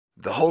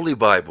The Holy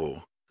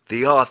Bible,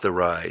 the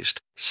authorized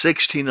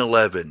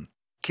 1611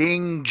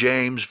 King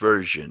James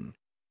Version,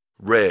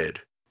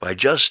 read by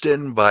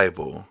Justin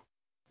Bible.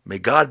 May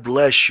God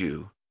bless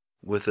you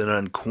with an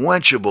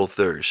unquenchable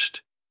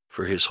thirst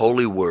for His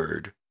holy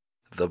word,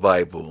 the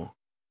Bible.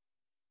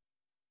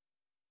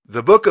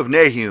 The Book of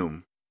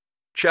Nahum,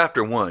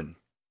 Chapter 1.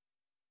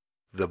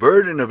 The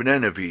Burden of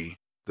Nineveh,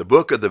 the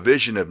Book of the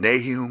Vision of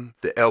Nahum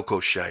the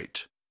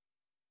Elkoshite.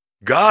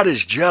 God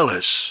is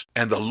jealous,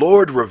 and the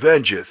Lord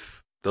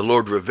revengeth. The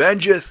Lord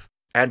revengeth,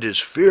 and is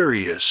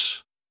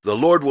furious. The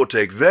Lord will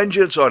take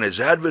vengeance on his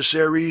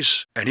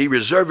adversaries, and he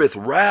reserveth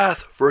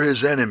wrath for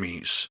his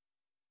enemies.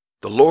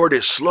 The Lord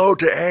is slow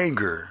to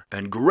anger,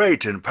 and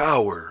great in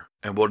power,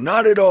 and will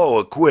not at all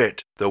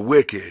acquit the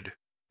wicked.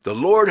 The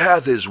Lord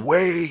hath his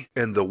way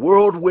in the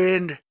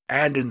whirlwind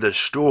and in the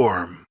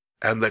storm,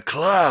 and the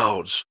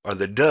clouds are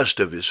the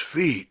dust of his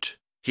feet.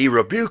 He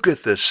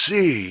rebuketh the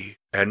sea,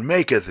 and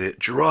maketh it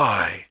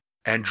dry,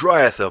 and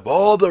drieth up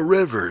all the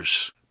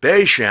rivers.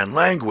 Bashan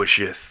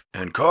languisheth,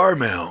 and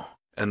Carmel,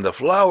 and the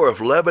flower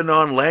of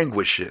Lebanon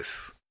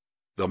languisheth.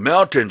 The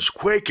mountains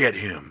quake at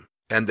him,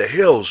 and the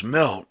hills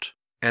melt,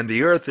 and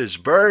the earth is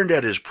burned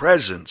at his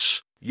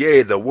presence,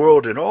 yea, the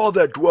world and all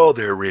that dwell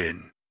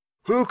therein.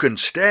 Who can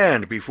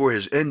stand before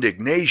his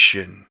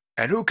indignation,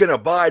 and who can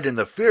abide in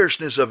the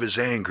fierceness of his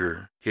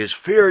anger? His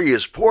fury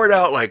is poured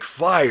out like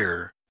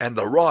fire, and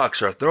the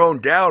rocks are thrown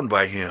down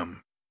by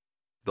him.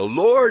 The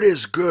Lord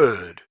is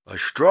good, a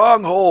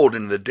stronghold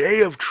in the day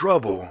of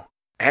trouble,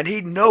 and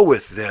he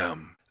knoweth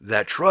them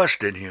that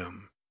trust in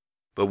him.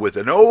 But with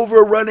an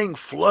overrunning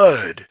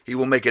flood he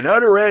will make an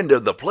utter end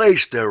of the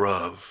place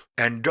thereof,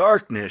 and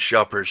darkness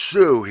shall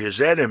pursue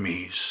his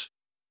enemies.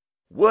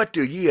 What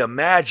do ye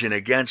imagine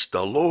against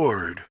the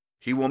Lord?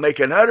 He will make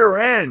an utter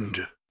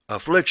end.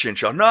 Affliction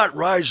shall not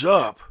rise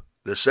up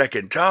the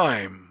second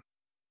time.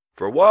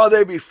 For while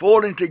they be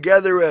folding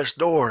together as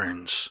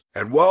thorns,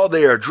 and while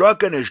they are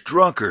drunken as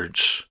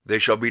drunkards, they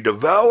shall be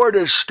devoured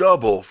as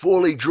stubble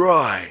fully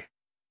dry.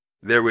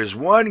 There is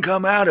one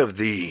come out of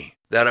thee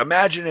that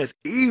imagineth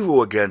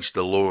evil against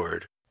the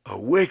Lord,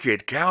 a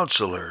wicked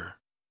counselor.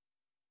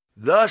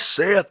 Thus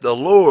saith the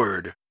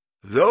Lord,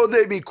 though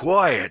they be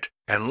quiet,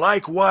 and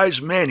likewise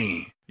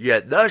many,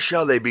 yet thus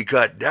shall they be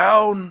cut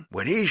down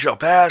when he shall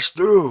pass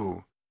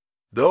through.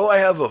 Though I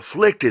have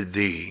afflicted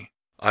thee,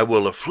 I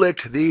will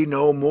afflict thee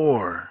no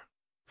more.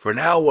 For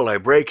now will I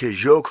break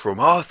his yoke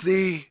from off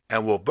thee,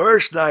 and will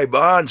burst thy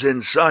bonds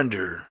in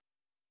sunder.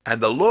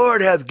 And the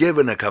Lord hath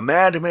given a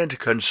commandment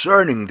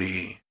concerning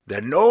thee,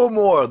 that no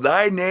more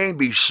thy name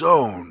be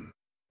sown.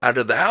 Out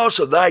of the house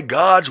of thy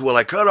gods will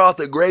I cut off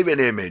the graven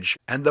image,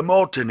 and the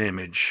molten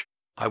image.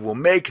 I will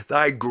make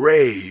thy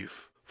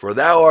grave, for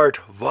thou art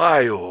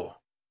vile.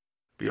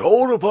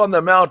 Behold upon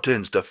the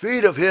mountains the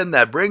feet of him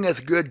that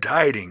bringeth good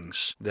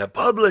tidings, that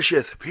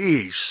publisheth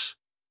peace.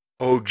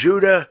 O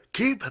Judah,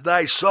 keep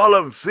thy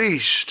solemn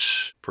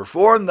feasts,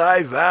 perform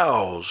thy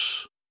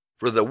vows.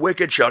 For the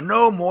wicked shall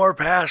no more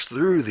pass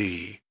through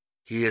thee.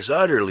 He is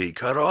utterly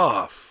cut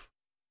off.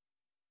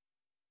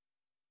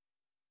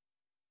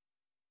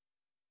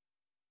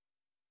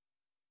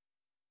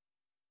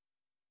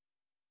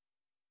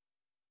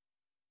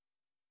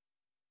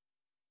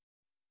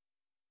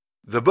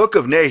 The Book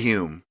of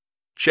Nahum,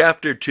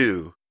 Chapter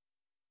 2.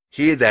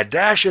 He that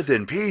dasheth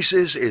in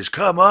pieces is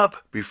come up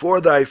before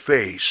thy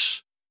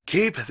face.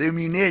 Keep the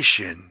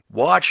munition,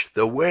 watch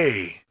the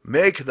way,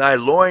 make thy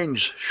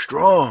loins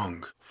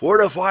strong,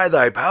 fortify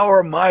thy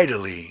power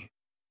mightily.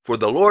 For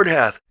the Lord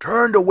hath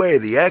turned away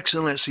the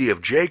excellency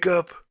of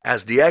Jacob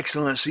as the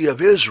excellency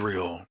of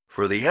Israel.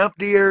 For the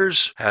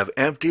emptiers have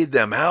emptied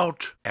them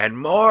out, and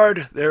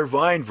marred their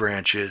vine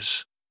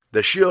branches.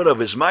 The shield of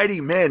his mighty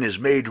men is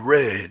made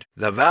red,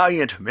 the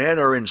valiant men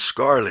are in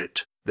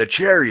scarlet. The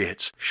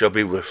chariots shall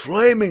be with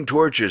flaming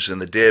torches in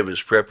the day of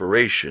his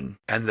preparation,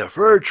 and the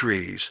fir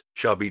trees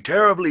shall be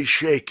terribly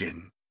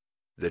shaken.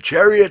 The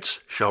chariots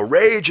shall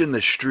rage in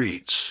the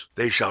streets,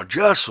 they shall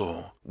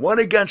justle one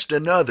against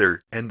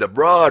another in the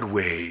broad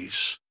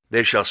ways.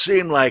 They shall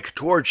seem like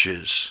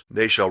torches,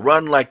 they shall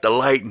run like the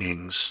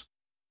lightnings.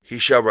 He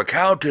shall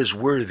recount his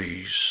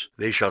worthies,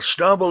 they shall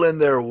stumble in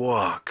their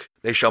walk.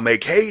 They shall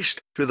make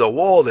haste to the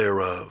wall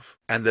thereof,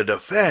 and the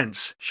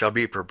defense shall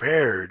be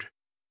prepared.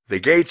 The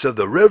gates of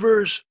the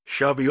rivers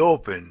shall be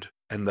opened,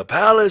 and the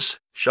palace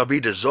shall be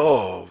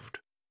dissolved.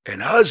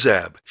 And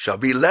Huzzab shall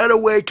be led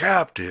away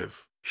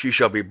captive. She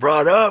shall be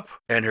brought up,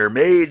 and her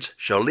maids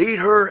shall lead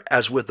her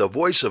as with the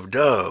voice of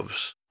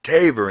doves,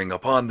 tabering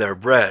upon their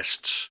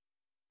breasts.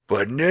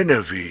 But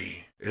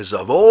Nineveh is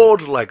of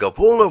old like a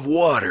pool of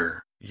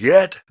water,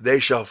 yet they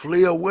shall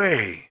flee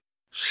away.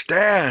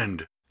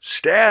 Stand,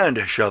 stand,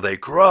 shall they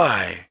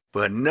cry,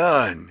 but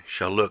none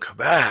shall look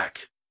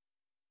back.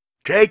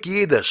 Take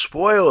ye the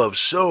spoil of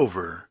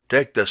silver,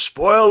 take the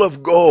spoil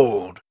of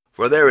gold,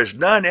 for there is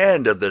none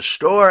end of the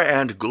store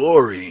and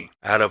glory,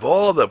 out of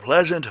all the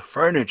pleasant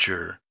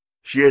furniture.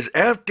 She is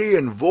empty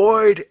and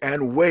void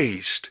and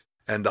waste,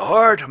 And the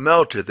heart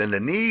melteth, and the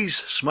knees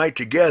smite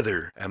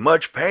together, and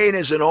much pain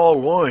is in all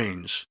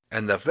loins,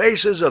 and the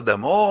faces of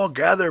them all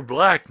gather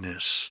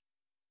blackness.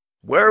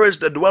 Where is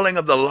the dwelling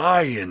of the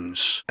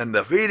lions, and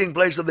the feeding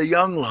place of the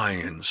young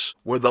lions,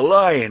 where the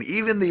lion,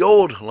 even the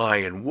old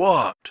lion,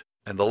 walked,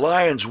 and the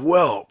lions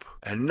whelp,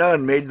 and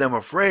none made them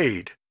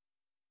afraid?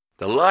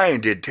 The lion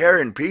did tear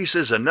in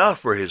pieces enough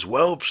for his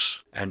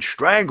whelps, and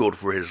strangled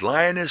for his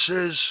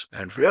lionesses,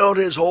 and filled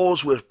his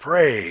holes with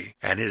prey,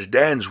 and his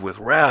dens with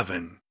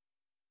ravin.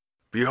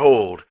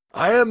 Behold,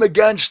 I am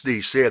against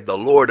thee, saith the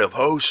Lord of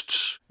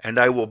hosts, and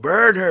I will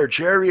burn her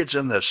chariots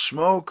in the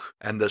smoke,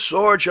 and the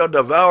sword shall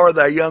devour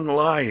thy young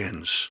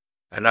lions.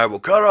 And I will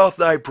cut off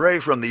thy prey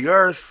from the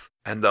earth,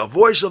 and the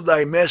voice of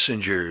thy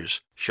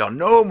messengers shall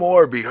no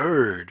more be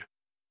heard.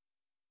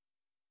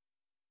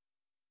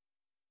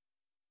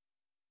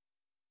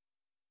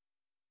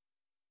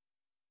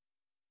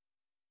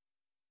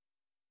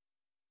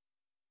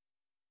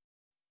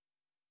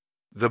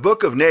 The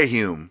Book of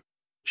Nahum,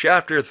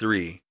 Chapter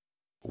 3.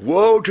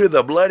 Woe to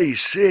the bloody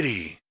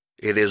city!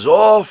 It is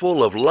all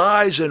full of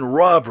lies and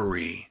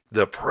robbery.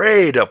 The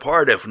prey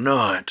departeth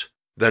not.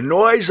 The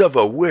noise of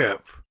a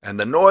whip, and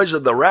the noise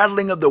of the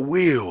rattling of the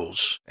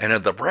wheels, and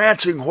of the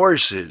prancing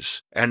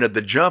horses, and of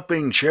the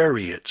jumping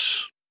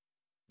chariots.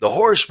 The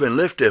horseman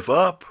lifteth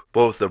up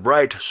both the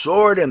bright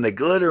sword and the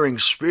glittering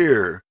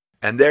spear,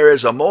 and there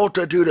is a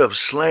multitude of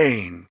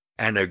slain,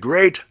 and a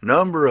great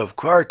number of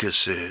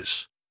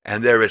carcasses.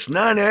 And there is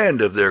none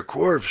end of their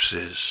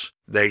corpses.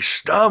 They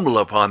stumble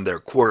upon their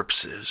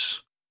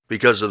corpses,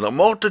 because of the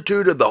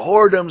multitude of the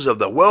whoredoms of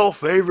the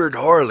well-favored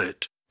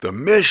harlot, the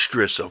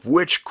mistress of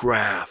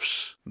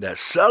witchcrafts, that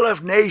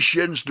selleth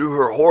nations through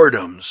her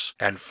whoredoms,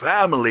 and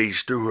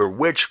families through her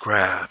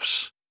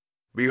witchcrafts.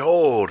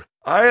 Behold,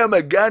 I am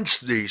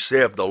against thee,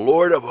 saith the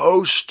Lord of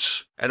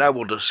hosts, and I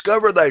will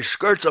discover thy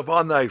skirts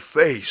upon thy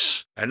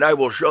face, and I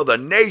will show the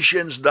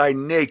nations thy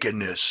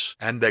nakedness,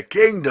 and the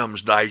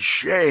kingdoms thy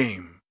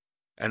shame.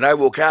 And I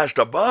will cast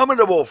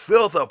abominable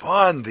filth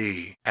upon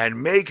thee,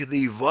 and make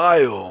thee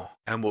vile,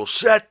 and will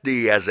set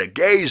thee as a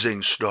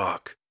gazing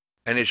stock.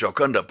 And it shall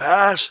come to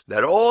pass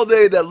that all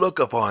they that look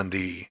upon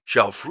thee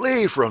shall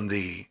flee from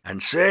thee,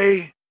 and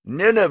say,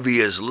 Nineveh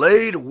is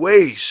laid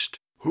waste.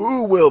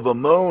 Who will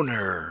bemoan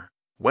her?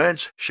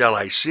 Whence shall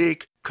I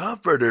seek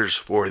comforters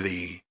for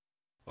thee?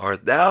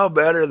 Art thou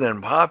better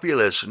than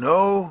populous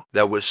No,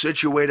 that was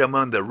situate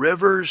among the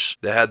rivers,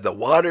 that had the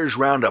waters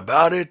round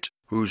about it,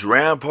 whose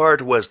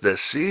rampart was the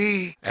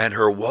sea, and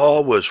her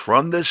wall was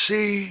from the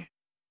sea?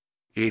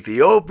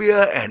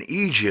 Ethiopia and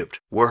Egypt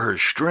were her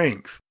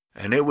strength,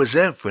 and it was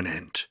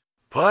infinite.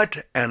 Put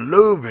and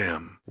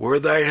Lubim were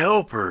thy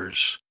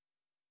helpers.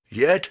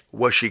 Yet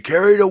was she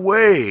carried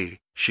away,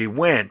 she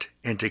went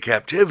into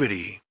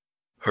captivity.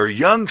 Her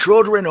young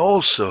children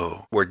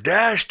also were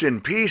dashed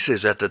in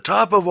pieces at the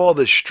top of all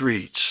the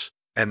streets,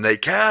 and they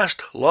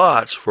cast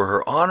lots for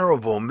her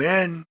honorable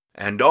men,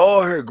 and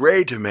all her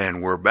great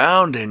men were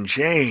bound in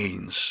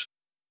chains.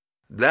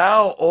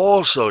 Thou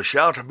also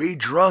shalt be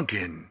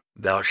drunken,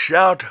 thou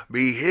shalt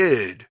be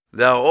hid,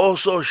 thou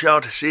also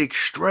shalt seek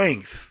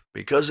strength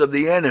because of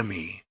the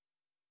enemy.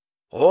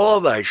 All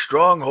thy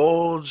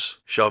strongholds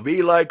shall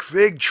be like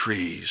fig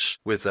trees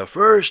with the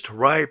first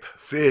ripe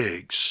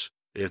figs.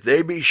 If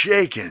they be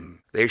shaken,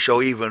 they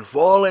shall even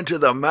fall into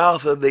the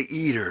mouth of the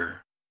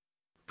eater.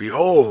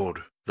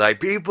 Behold, thy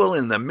people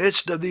in the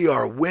midst of thee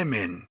are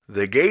women.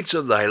 The gates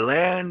of thy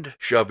land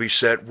shall be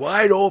set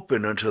wide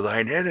open unto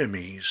thine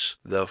enemies.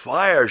 The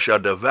fire shall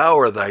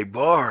devour thy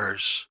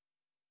bars.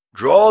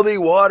 Draw thee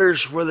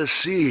waters for the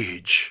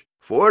siege.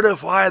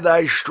 Fortify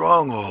thy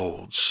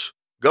strongholds.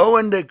 Go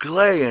into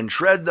clay and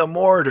tread the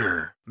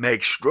mortar.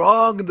 Make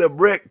strong the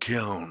brick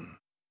kiln.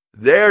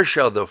 There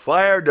shall the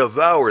fire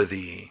devour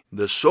thee.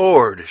 The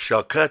sword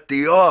shall cut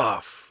thee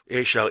off.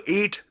 It shall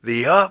eat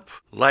thee up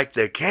like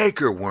the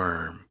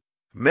cankerworm.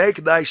 Make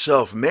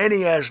thyself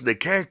many as the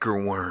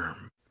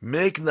cankerworm.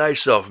 Make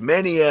thyself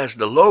many as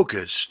the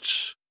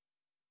locusts.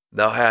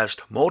 Thou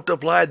hast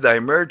multiplied thy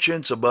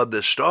merchants above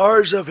the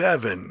stars of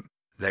heaven.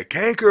 The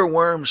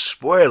cankerworm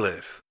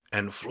spoileth,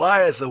 and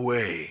flieth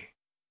away.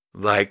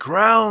 Thy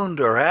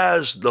crown are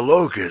as the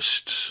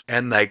locusts,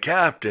 and thy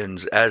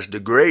captains as the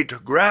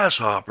great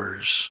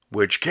grasshoppers,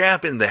 which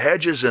camp in the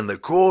hedges in the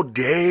cold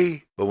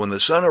day, but when the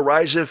sun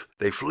ariseth,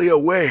 they flee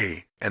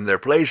away, and their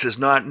place is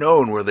not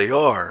known where they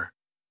are.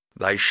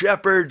 Thy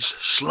shepherds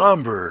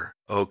slumber,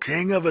 O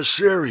king of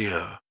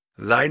Assyria.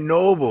 Thy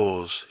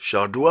nobles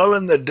shall dwell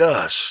in the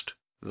dust.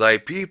 Thy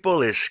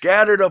people is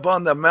scattered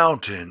upon the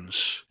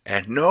mountains,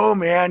 and no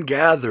man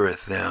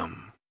gathereth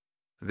them.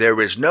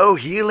 There is no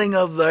healing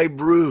of thy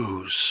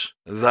bruise.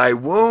 Thy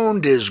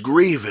wound is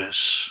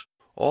grievous.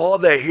 All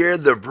that hear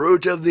the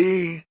bruit of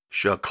thee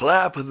shall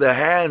clap the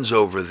hands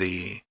over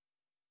thee.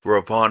 For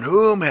upon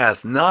whom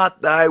hath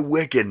not thy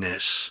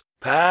wickedness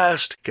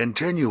passed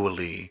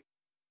continually?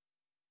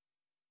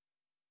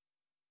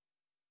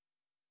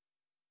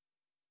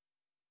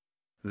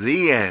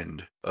 The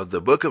end of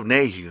the Book of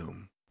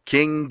Nahum,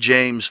 King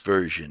James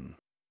Version.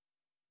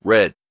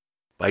 Read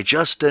by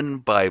Justin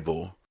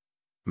Bible.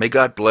 May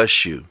God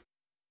bless you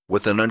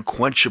with an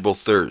unquenchable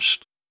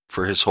thirst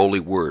for His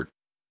holy word,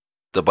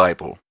 the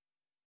Bible.